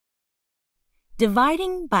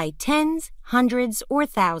dividing by tens, hundreds, or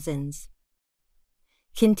thousands.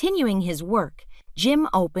 Continuing his work, Jim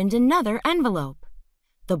opened another envelope.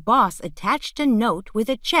 The boss attached a note with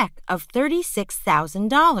a check of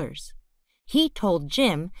 $36,000. He told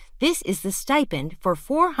Jim this is the stipend for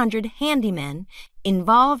 400 handymen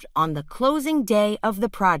involved on the closing day of the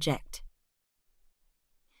project.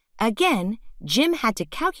 Again, Jim had to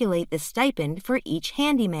calculate the stipend for each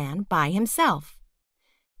handyman by himself.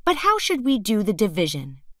 But how should we do the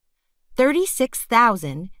division?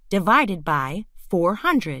 36,000 divided by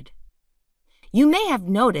 400. You may have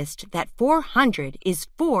noticed that 400 is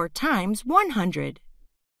 4 times 100,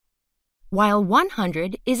 while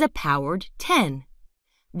 100 is a powered 10.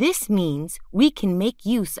 This means we can make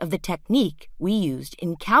use of the technique we used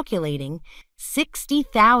in calculating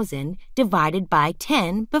 60,000 divided by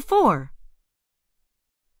 10 before.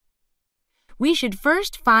 We should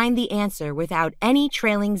first find the answer without any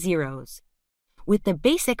trailing zeros. With the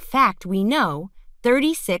basic fact we know,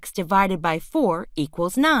 36 divided by 4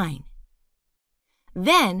 equals 9.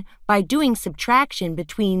 Then, by doing subtraction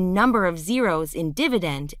between number of zeros in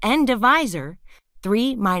dividend and divisor,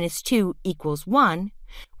 3 minus 2 equals 1,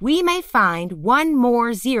 we may find one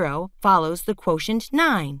more zero follows the quotient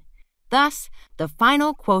 9. Thus, the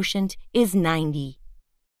final quotient is 90.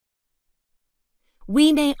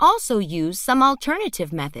 We may also use some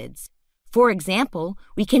alternative methods. For example,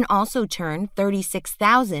 we can also turn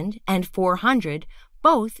 36,000 and 400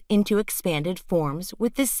 both into expanded forms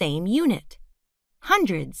with the same unit,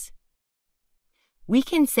 hundreds. We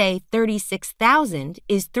can say 36,000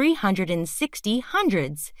 is 360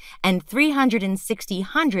 hundreds, and 360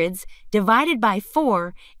 hundreds divided by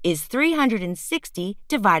 4 is 360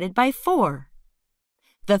 divided by 4.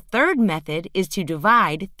 The third method is to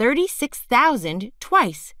divide 36,000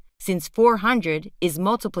 twice, since 400 is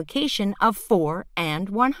multiplication of 4 and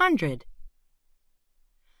 100.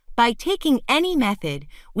 By taking any method,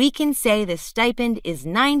 we can say the stipend is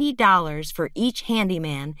 $90 for each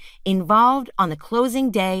handyman involved on the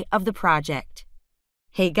closing day of the project.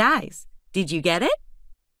 Hey guys, did you get it?